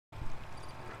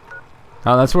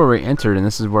Oh, that's where we entered, and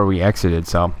this is where we exited,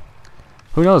 so...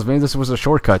 Who knows, maybe this was a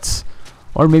shortcuts.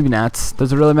 Or maybe not.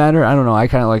 Does it really matter? I don't know. I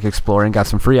kind of like exploring. Got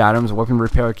some free items, weapon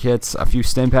repair kits, a few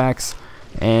stim packs,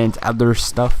 and other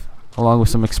stuff, along with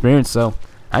some experience, so...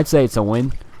 I'd say it's a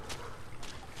win.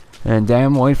 And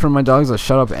damn, waiting for my dogs to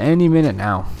shut up any minute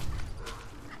now.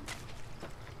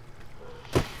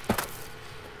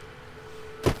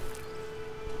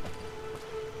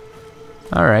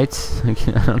 Alright. I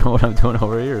don't know what I'm doing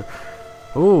over here.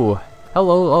 Ooh.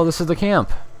 Hello. Oh, this is the camp.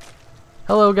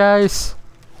 Hello, guys.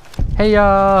 Hey,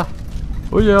 oh,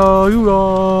 yeah,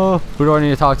 who do I need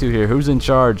to talk to here? Who's in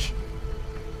charge?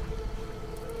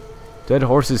 Dead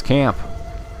Horses Camp.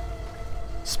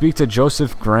 Speak to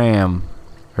Joseph Graham.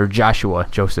 Or Joshua.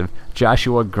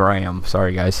 Joshua Graham.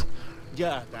 Sorry, guys.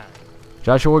 Yeah,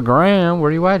 Joshua Graham. Where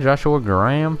are you at, Joshua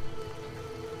Graham?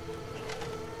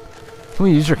 Can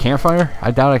we use your campfire?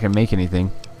 I doubt I can make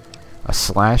anything. A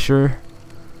slasher.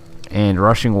 And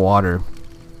rushing water.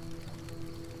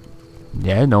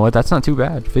 Yeah, you know what? That's not too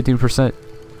bad. 15%.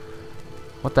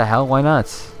 What the hell? Why not?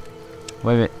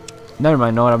 Wait a minute. Never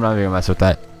mind. No, I'm not even gonna mess with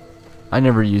that. I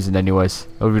never use it anyways.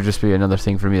 It would just be another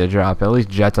thing for me to drop. At least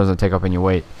Jet doesn't take up any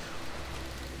weight.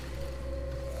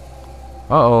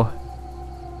 Uh-oh.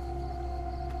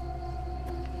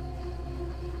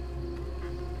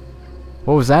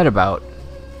 What was that about?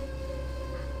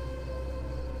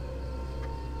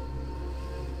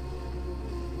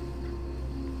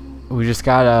 We just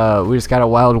got a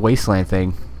wild wasteland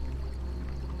thing.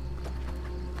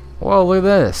 Whoa, look at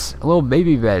this. Little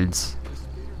baby beds. The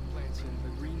spider plants and the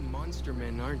green monster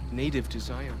men aren't native to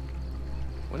Zion.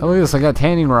 Oh, look at this. I got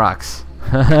tanning rocks.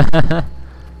 I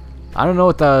don't know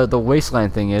what the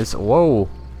wasteland thing is. Whoa.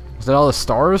 Is that all the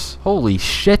stars? Holy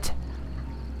shit.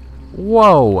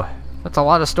 Whoa. That's a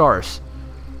lot of stars.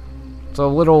 It's a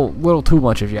little too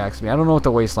much if you ask me. I don't know what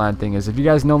the wasteland thing is. If you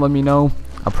guys know, let me know.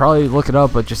 I'll probably look it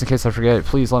up, but just in case I forget it,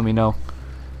 please let me know.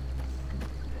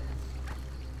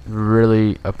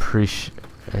 Really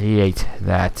appreciate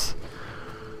that.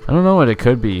 I don't know what it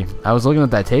could be. I was looking at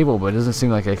that table, but it doesn't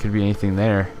seem like it could be anything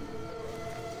there.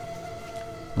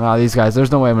 Wow, these guys,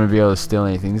 there's no way I'm going to be able to steal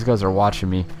anything. These guys are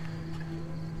watching me.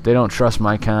 They don't trust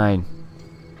my kind.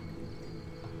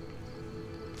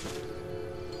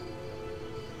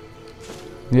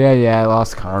 Yeah, I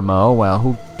lost karma. Oh well,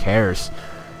 who cares?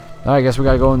 Now I guess we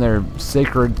gotta go in their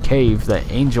sacred cave, the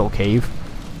angel cave.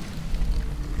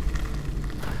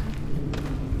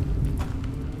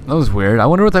 That was weird. I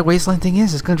wonder what that wasteland thing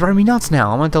is. It's gonna drive me nuts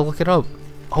now. I'm going to look it up.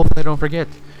 Hopefully I don't forget.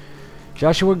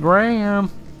 Joshua Graham.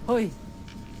 Hoi.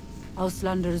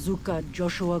 Auslander Zuka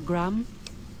Joshua Graham.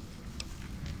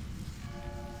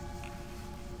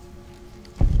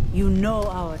 You know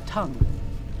our tongue.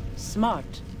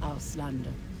 Smart,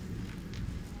 Auslander.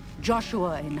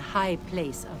 Joshua in high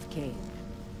place of cave.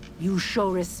 You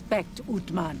show respect,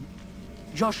 Utman.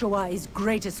 Joshua is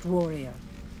greatest warrior.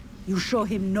 You show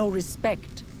him no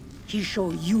respect. He show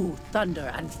you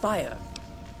thunder and fire.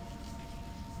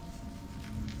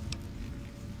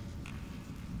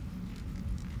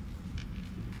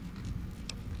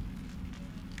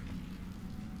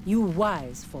 You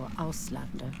wise for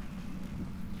Auslander.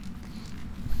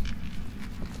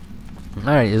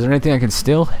 Alright, is there anything I can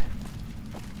steal?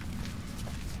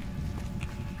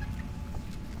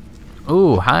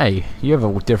 Ooh, hi. You have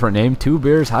a different name. Two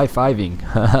bears high-fiving.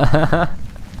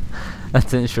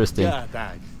 That's interesting. Yeah,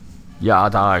 dog. Yeah,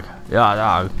 dog. Yeah,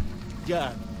 dog.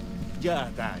 Yeah,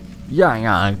 dog.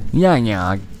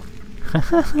 Yeah.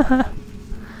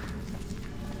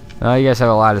 You guys have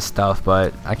a lot of stuff,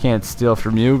 but I can't steal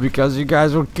from you because you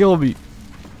guys will kill me.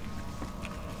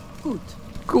 Good.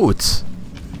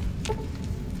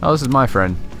 Oh, this is my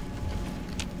friend.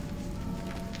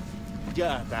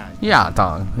 Yeah, dog. Yeah,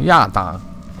 dog. Yeah, dog.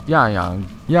 Yeah.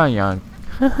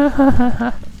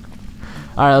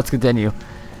 Alright, let's continue.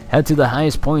 Head to the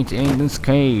highest point in this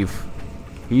cave.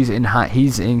 He's in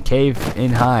cave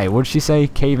in high. What did she say?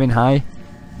 Cave in high?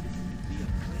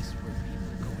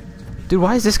 Dude,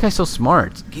 why is this guy so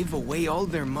smart? Give away all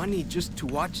their money just to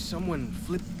watch someone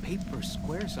flip paper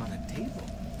squares on a table.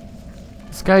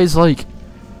 This guy is like...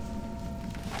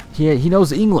 he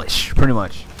knows English, pretty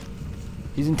much.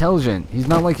 He's intelligent. He's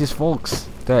not like his folks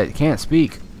that can't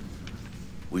speak.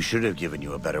 We should have given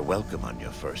you a better welcome on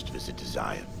your first visit to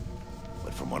Zion.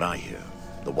 But from what I hear,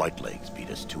 the Whitelegs beat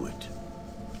us to it.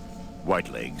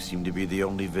 Whitelegs seem to be the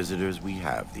only visitors we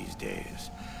have these days.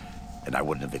 And I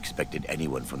wouldn't have expected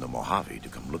anyone from the Mojave to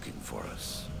come looking for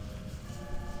us.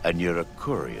 And you're a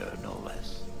courier, no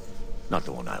less. Not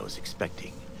the one I was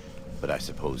expecting, but I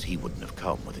suppose he wouldn't have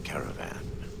come with a caravan.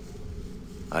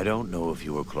 I don't know if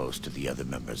you were close to the other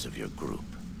members of your group,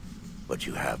 but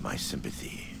you have my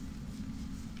sympathy.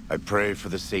 I pray for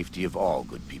the safety of all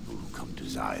good people who come to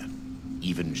Zion,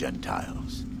 even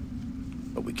Gentiles.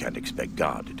 But we can't expect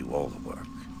God to do all the work.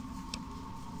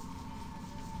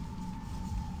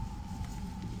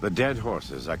 The dead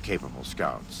horses are capable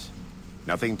scouts.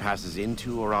 Nothing passes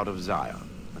into or out of Zion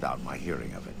without my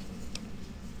hearing of it.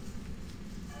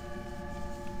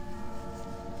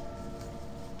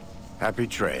 Happy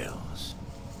trails.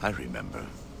 I remember.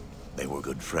 They were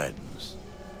good friends.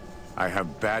 I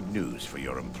have bad news for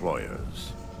your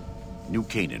employers. New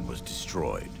Canaan was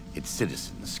destroyed, its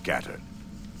citizens scattered.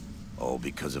 All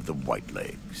because of the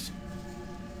Whitelegs.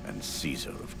 And Caesar,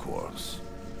 of course.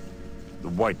 The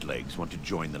Whitelegs want to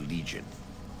join the Legion.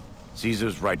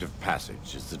 Caesar's rite of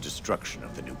passage is the destruction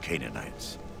of the New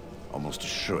Canaanites. Almost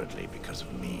assuredly because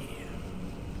of me.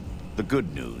 The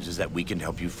good news is that we can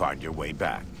help you find your way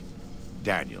back.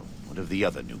 Daniel, one of the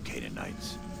other New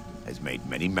Canaanites, has made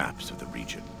many maps of the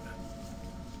region.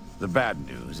 The bad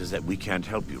news is that we can't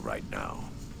help you right now.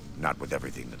 Not with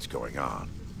everything that's going on.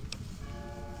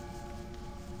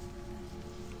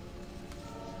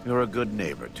 You're a good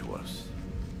neighbor to us.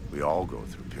 We all go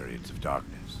through periods of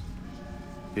darkness.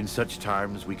 In such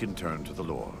times, we can turn to the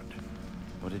Lord.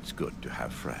 But it's good to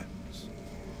have friends.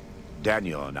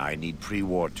 Daniel and I need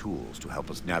pre-war tools to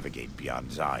help us navigate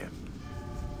beyond Zion.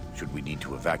 Should we need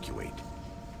to evacuate,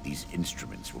 these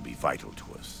instruments will be vital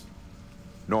to us.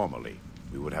 Normally,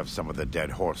 we would have some of the dead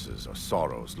horses or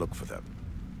sorrows look for them.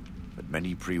 But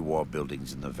many pre-war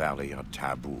buildings in the valley are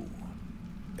taboo.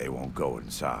 They won't go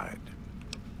inside.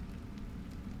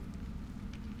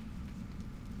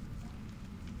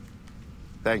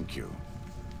 Thank you.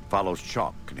 Follows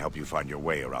Chalk can help you find your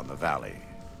way around the valley.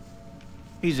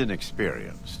 He's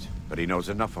inexperienced, but he knows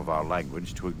enough of our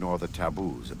language to ignore the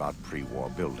taboos about pre-war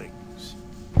buildings.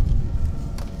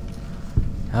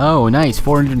 Oh, nice.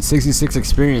 466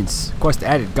 experience. Quest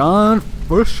added. Gone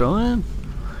for son.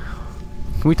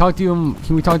 Can we talk to you?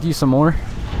 Can we talk to you some more,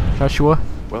 Joshua?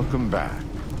 Welcome back.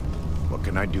 What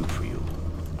can I do for you?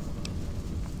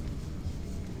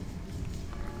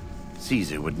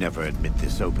 Caesar would never admit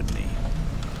this openly,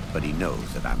 but he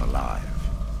knows that I'm alive.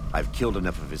 I've killed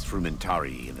enough of his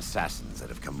frumentarii and assassins that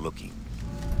have come looking.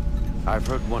 I've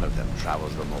heard one of them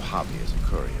travels the Mojave as a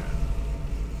courier.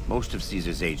 Most of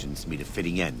Caesar's agents meet a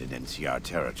fitting end in NCR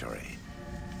territory,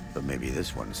 but maybe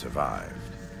this one survived.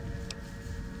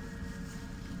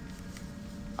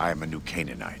 I am a New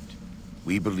Canaanite.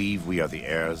 We believe we are the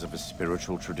heirs of a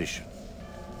spiritual tradition,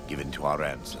 given to our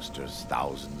ancestors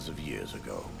thousands of years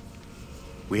ago.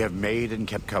 We have made and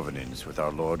kept covenants with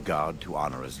our Lord God to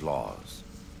honor his laws.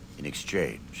 In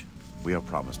exchange, we are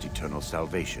promised eternal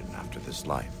salvation after this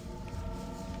life.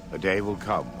 A day will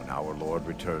come when our Lord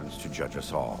returns to judge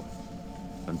us all.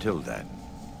 Until then,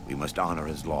 we must honor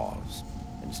his laws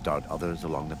and start others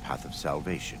along the path of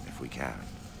salvation if we can.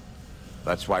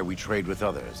 That's why we trade with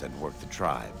others and work the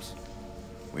tribes.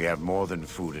 We have more than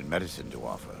food and medicine to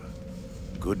offer.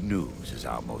 Good news is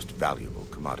our most valuable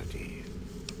commodity.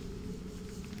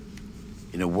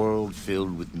 In a world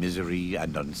filled with misery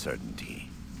and uncertainty,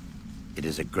 it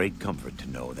is a great comfort to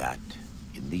know that,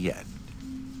 in the end,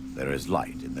 there is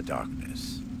light in the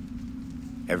darkness.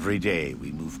 Every day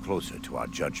we move closer to our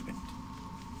judgment.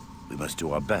 We must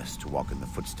do our best to walk in the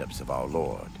footsteps of our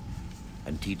Lord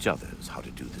and teach others how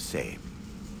to do the same.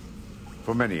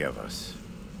 For many of us,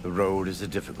 the road is a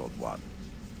difficult one,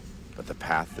 but the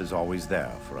path is always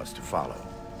there for us to follow,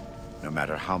 no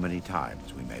matter how many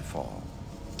times we may fall.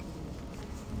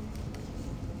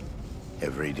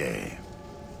 Every day.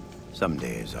 Some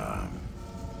days are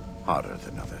harder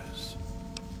than others.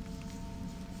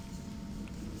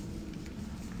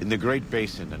 In the Great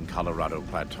Basin and Colorado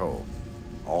Plateau,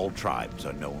 all tribes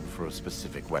are known for a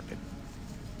specific weapon.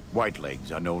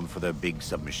 Whitelegs are known for their big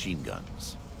submachine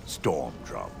guns, storm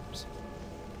drums.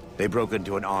 They broke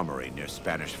into an armory near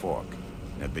Spanish Fork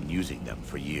and have been using them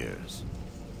for years.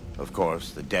 Of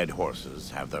course, the dead horses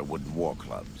have their wooden war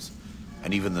clubs,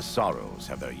 and even the sorrows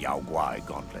have their Yao Guai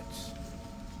gauntlets.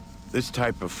 This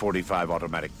type of .45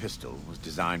 automatic pistol was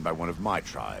designed by one of my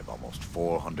tribe almost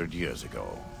 400 years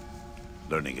ago.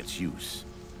 Learning its use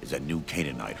is a New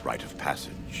Canaanite rite of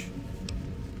passage.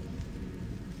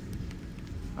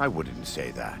 I wouldn't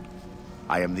say that.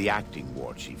 I am the acting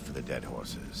war chief for the dead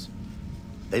horses.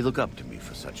 They look up to me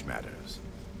for such matters,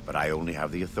 but I only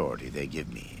have the authority they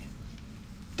give me.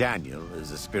 Daniel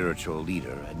is the spiritual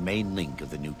leader and main link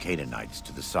of the New Canaanites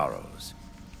to the Sorrows.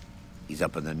 He's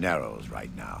up in the Narrows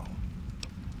right now.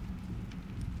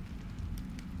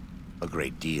 A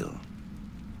great deal.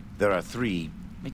 There are 3